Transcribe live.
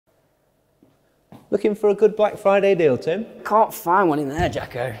Looking for a good Black Friday deal, Tim? Can't find one in there,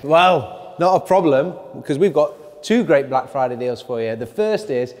 Jacko. Well, not a problem, because we've got two great Black Friday deals for you. The first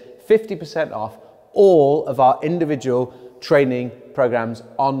is 50% off all of our individual training programs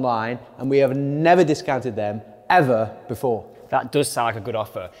online, and we have never discounted them ever before. That does sound like a good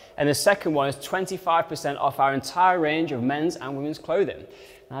offer. And the second one is 25% off our entire range of men's and women's clothing.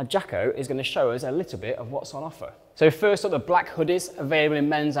 Now, Jacko is going to show us a little bit of what's on offer. So first up, the black hoodies available in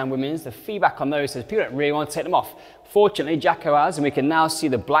men's and women's. The feedback on those is people don't really want to take them off. Fortunately, Jacko has, and we can now see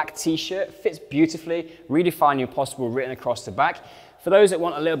the black t-shirt fits beautifully, redefining impossible written across the back. For those that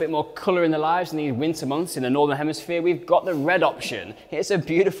want a little bit more colour in their lives in these winter months in the Northern Hemisphere, we've got the red option. It's a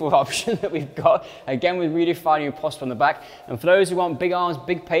beautiful option that we've got, again with redefining impossible on the back. And for those who want big arms,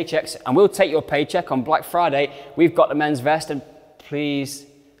 big paychecks, and we'll take your paycheck on Black Friday, we've got the men's vest. And please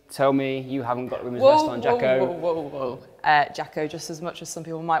tell me you haven't got the women's vest on, Jacko. Whoa. Jacko, just as much as some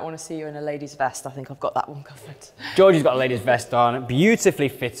people might want to see you in a lady's vest, I think I've got that one covered. Georgie's got a lady's vest on, beautifully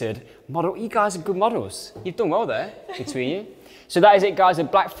fitted. Model, you guys are good models. You've done well there, between you. So that is it, guys, a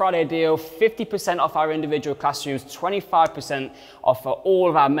Black Friday deal, 50% off our individual classrooms, 25% off for all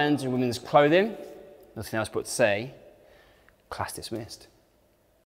of our men's and women's clothing. Nothing else but to say, class dismissed.